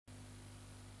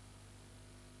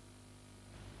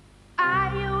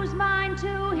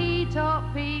time to heat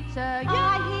up pizza.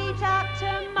 I heat up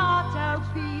tomato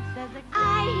pizzas.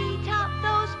 I heat up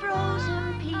those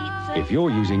frozen pizzas. If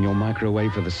you're using your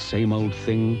microwave for the same old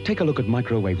thing, take a look at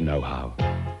Microwave Know-How.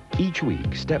 Each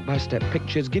week, step-by-step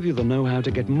pictures give you the know-how to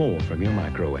get more from your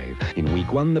microwave. In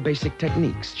week 1, the basic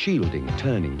techniques: shielding,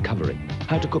 turning, covering.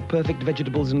 How to cook perfect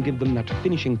vegetables and give them that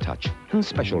finishing touch. And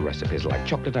special recipes like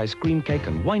chocolate ice cream cake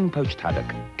and wine-poached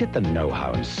haddock. Get the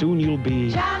know-how and soon you'll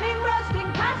be... jamming,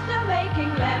 roasting, pasta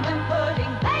making, lemon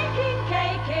pudding, baking,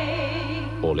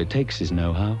 caking. All it takes is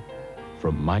know-how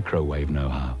from Microwave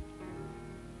Know-How.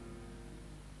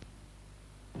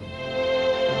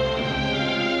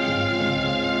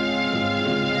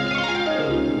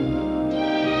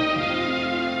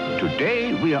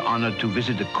 Today, we are honored to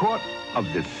visit the court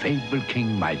of the fabled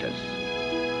King Midas.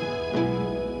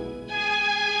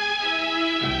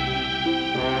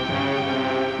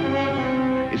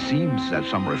 It seems that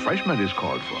some refreshment is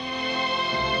called for.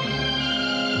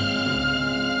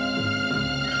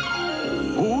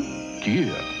 Oh,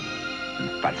 dear.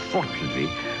 But fortunately,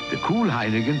 the cool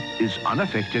Heineken is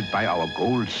unaffected by our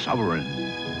gold sovereign,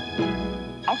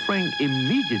 offering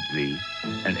immediately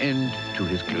an end to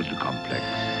his guilty complex.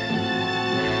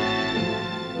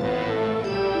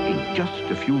 In just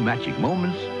a few magic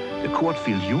moments, the court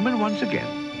feels human once again,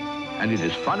 and it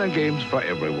is fun and games for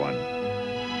everyone.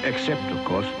 Except, of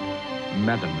course,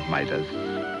 Madam Midas.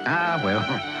 Ah, well,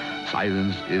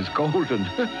 silence is golden.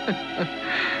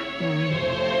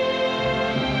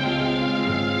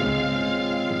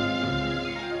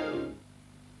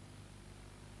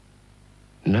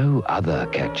 No other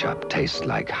ketchup tastes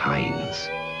like Heinz,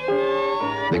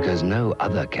 because no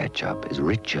other ketchup is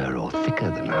richer or thicker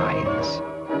than Heinz.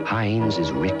 Heinz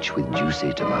is rich with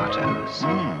juicy tomatoes,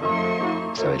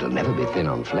 so it'll never be thin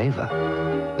on flavor.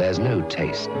 There's no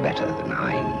taste better than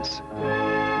Heinz.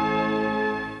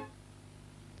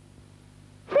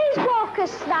 These Walker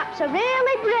snaps are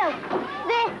really brilliant.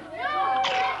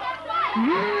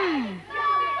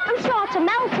 I'm sure to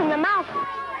melt in the mouth.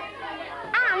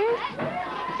 And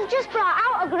they've just brought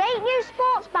out a great new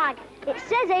sports bag. It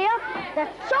says here, they're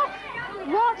tough,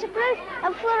 waterproof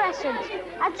and fluorescent.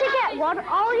 And to get one,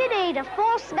 all you need are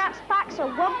 4 snaps packs of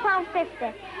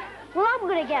 £1.50. Well, I'm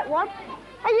going to get one.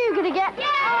 Are you going to get...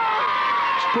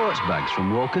 Yeah! Sports bags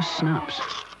from Walker's Snaps.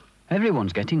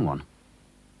 Everyone's getting one.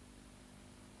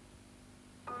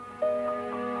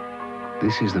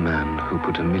 This is the man who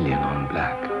put $1 million on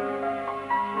black,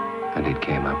 and it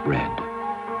came up red.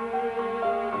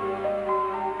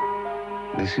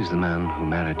 This is the man who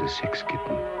married a sex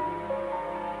kitten,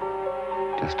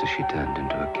 just as she turned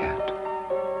into a cat.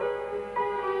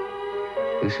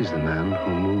 This is the man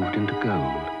who moved into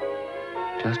gold,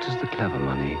 just as the clever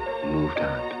money moved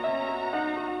out.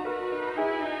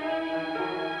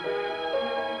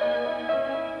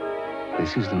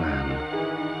 This is the man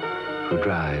who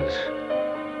drives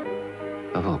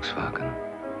a Volkswagen.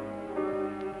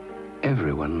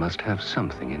 Everyone must have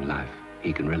something in life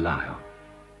he can rely on.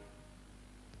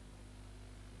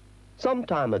 Some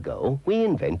time ago, we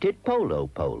invented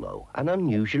Polo, an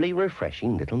unusually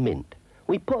refreshing little mint.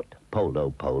 We put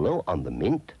Polo on the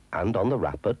mint and on the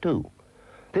wrapper too.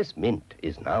 This mint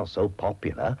is now so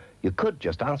popular, you could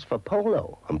just ask for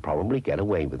Polo and probably get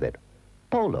away with it.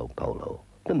 Polo,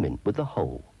 the mint with the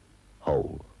hole.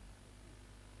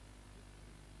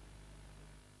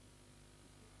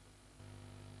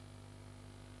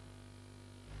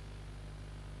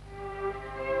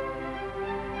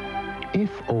 If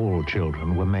all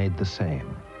children were made the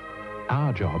same,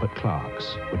 our job at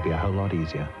Clark's would be a whole lot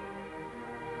easier.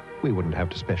 We wouldn't have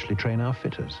to specially train our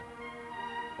fitters,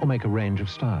 or make a range of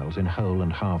styles in whole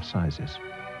and half sizes,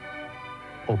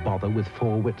 or bother with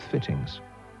 4-width fittings,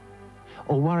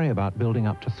 or worry about building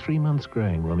up to 3 months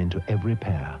growing room into every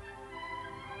pair.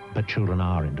 But children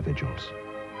are individuals,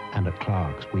 and at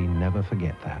Clark's we never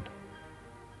forget that.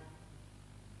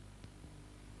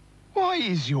 Why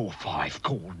is your 5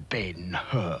 called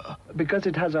Ben-Hur? Because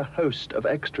it has a host of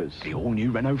extras. The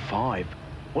all-new Renault 5.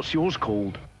 What's yours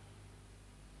called?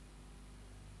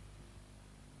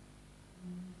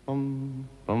 Bum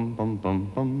bum bum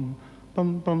bum bum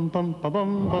bum bum bum bum bum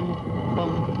bum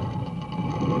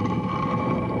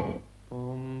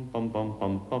bum bum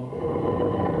bum bum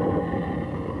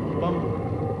bum.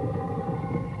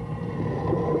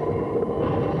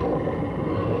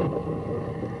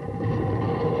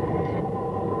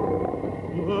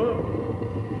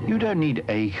 You don't need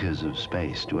acres of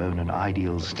space to own an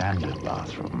ideal standard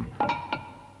bathroom,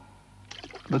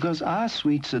 because our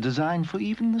suites are designed for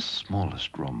even the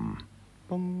smallest room.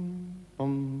 Bum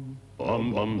bum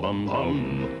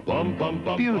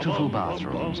Beautiful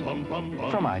bathrooms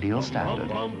from ideal standard.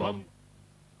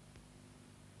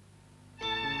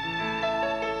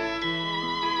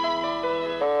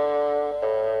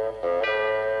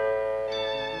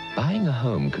 Buying a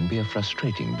home can be a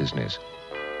frustrating business,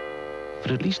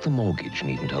 but at least the mortgage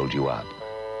needn't hold you up.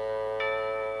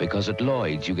 Because at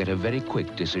Lloyds, you get a very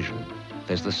quick decision.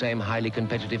 There's the same highly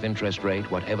competitive interest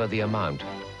rate, whatever the amount,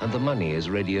 and the money is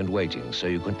ready and waiting, so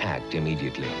you can act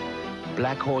immediately.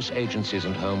 Black Horse agencies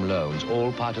and home loans,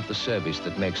 all part of the service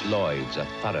that makes Lloyds a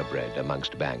thoroughbred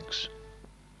amongst banks.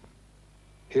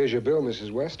 Here's your bill,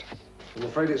 Mrs. West. I'm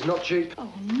afraid it's not cheap.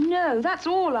 Oh, no, that's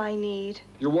all I need.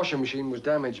 Your washing machine was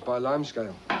damaged by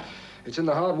limescale. It's in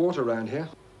the hard water around here.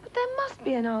 But there must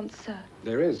be an answer.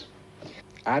 There is.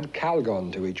 Add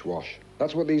Calgon to each wash.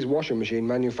 That's what these washing machine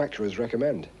manufacturers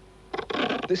recommend.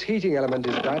 This heating element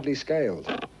is badly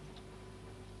scaled.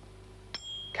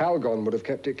 Calgon would have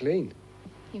kept it clean.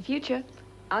 In future,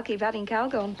 I'll keep adding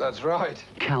Calgon. That's right.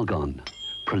 Calgon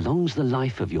prolongs the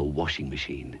life of your washing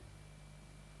machine.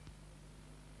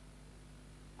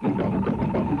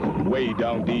 Way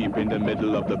down deep in the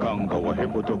middle of the Congo, a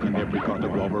hippo took an every caught the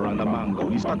rover and the mango.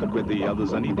 He stuck it with the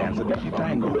others and he danced a dancey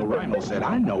tango. The rhino said,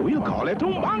 I know, we'll call it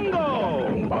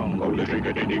Umbango. Umbango, the drink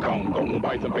it in the Congo.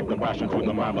 Python picked the rations from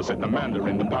the mama, said the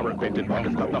mandarin, the parrot painted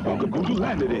rockets got the hunk of who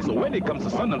landed it. So when it comes to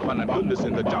sun and fun and goodness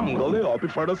in the jungle, they all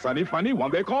prefer the sunny, funny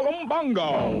one they call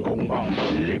Umbango.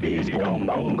 Umbango, Libby's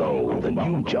Umbango, the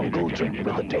new jungle drink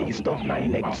with a taste of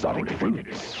 9 exotic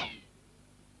fruits.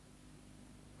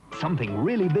 Something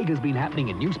really big has been happening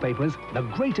in newspapers. The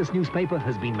greatest newspaper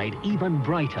has been made even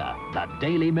brighter. The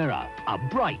Daily Mirror. A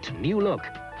bright new look.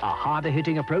 A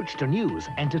harder-hitting approach to news,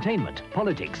 entertainment,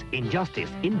 politics,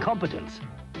 injustice, incompetence.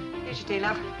 Here's your tea,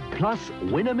 love. Plus,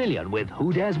 win $1 million with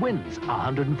Who Dares Wins, a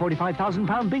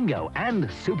 £145,000 bingo, and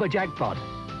Super Jackpot.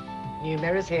 New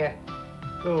mirror's here.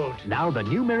 Good. Now the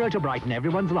new mirror to brighten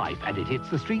everyone's life, and it hits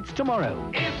the streets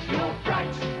tomorrow. If you're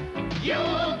bright,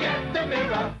 you'll get the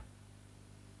mirror.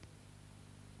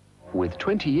 With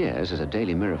 20 years as a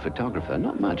Daily Mirror photographer,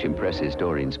 not much impresses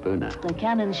Doreen Spooner. The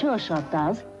Canon Sureshot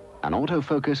does. An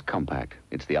autofocus compact.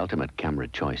 It's the ultimate camera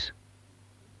choice.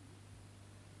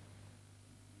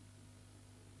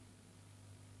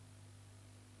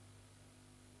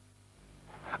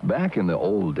 Back in the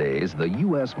old days, the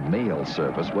U.S. mail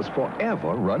service was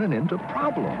forever running into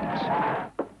problems.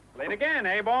 Late again,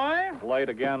 eh, boy? Late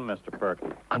again, Mr. Perky.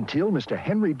 Until Mr.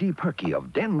 Henry D. Perky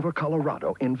of Denver,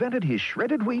 Colorado, invented his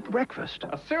shredded wheat breakfast.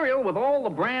 A cereal with all the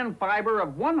bran fiber of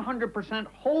 100%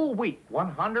 whole wheat.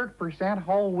 100%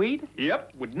 whole wheat?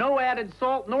 Yep, with no added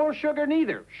salt nor sugar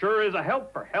neither. Sure is a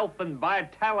help for health and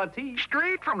vitality.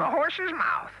 Straight from the horse's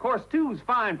mouth. Of course, two's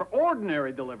fine for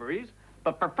ordinary deliveries,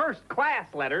 but for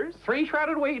first-class letters, 3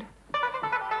 shredded wheat.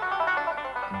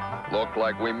 Look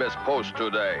like we missed post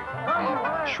today.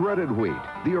 Shredded wheat,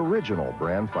 the original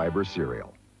bran fiber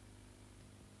cereal.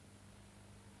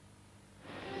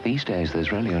 These days,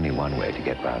 there's really only one way to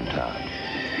get round town.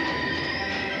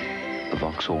 The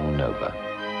Vauxhall Nova.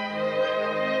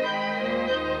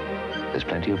 There's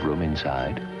plenty of room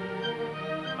inside.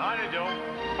 How do you do?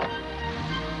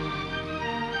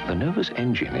 The Nova's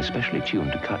engine is specially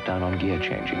tuned to cut down on gear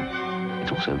changing.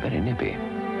 It's also very nippy,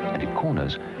 and it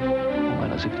corners,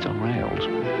 well, as if it's on rails.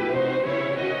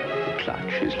 The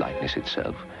clutch is lightness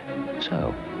itself,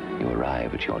 so you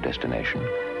arrive at your destination,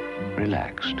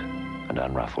 relaxed and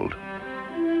unruffled.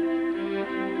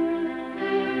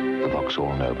 The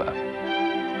Vauxhall Nova.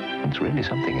 It's really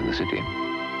something in the city.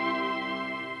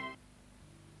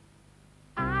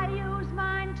 I use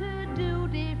mine to do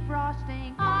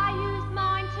defrosting. I use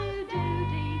mine to do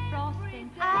defrosting.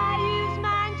 I use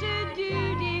mine to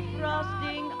do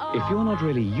defrosting. If you're not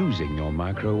really using your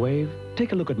microwave,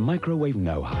 take a look at Microwave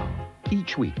Know-How.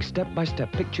 Each week,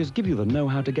 step-by-step pictures give you the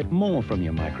know-how to get more from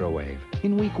your microwave.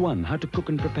 In week 1, how to cook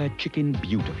and prepare chicken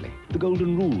beautifully. The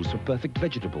golden rules for perfect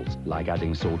vegetables, like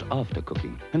adding salt after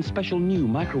cooking. And special new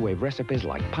microwave recipes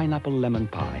like pineapple lemon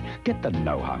pie. Get the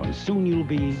know-how and soon you'll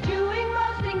be... Stewing,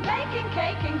 roasting, baking,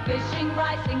 caking, fishing,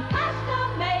 ricing,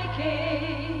 pasta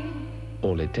making.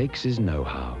 All it takes is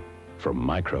know-how from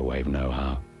Microwave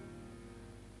Know-How.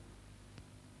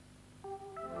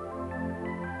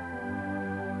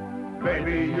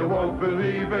 Maybe you won't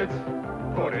believe it,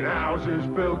 but in houses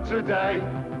built today,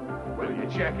 will you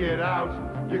check it out?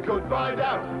 You could find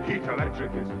out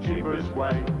HeatElectric is the cheapest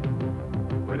way.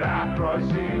 With our price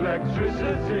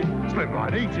electricity,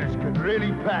 slimline heaters can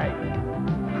really pay.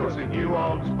 Cause in new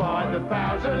homes by the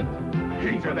thousand,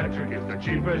 HeatElectric is the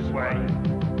cheapest way.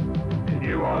 In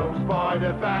new homes by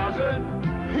the thousand,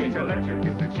 HeatElectric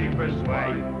is the cheapest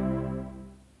way.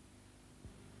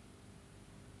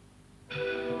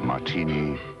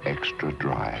 Martini Extra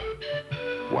Dry.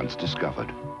 Once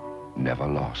discovered, never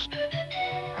lost.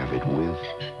 Have it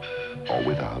with or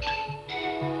without.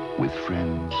 With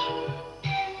friends,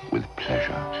 with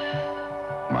pleasure.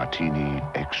 Martini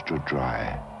Extra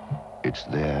Dry. It's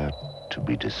there to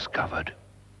be discovered.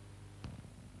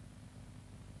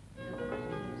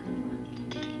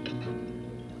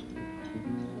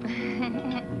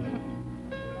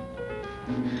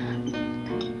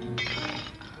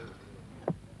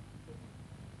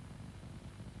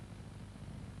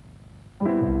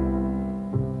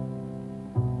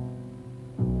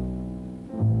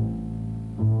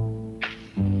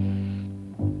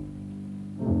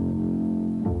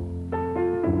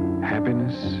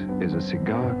 Happiness is a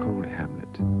cigar called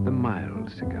Hamlet, the mild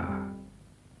cigar.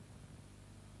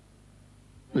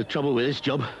 The trouble with this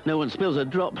job, no one spills a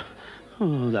drop.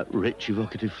 Oh, that rich,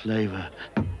 evocative flavour.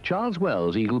 Charles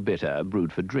Wells Eagle Bitter,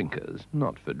 brewed for drinkers,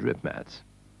 not for drip mats.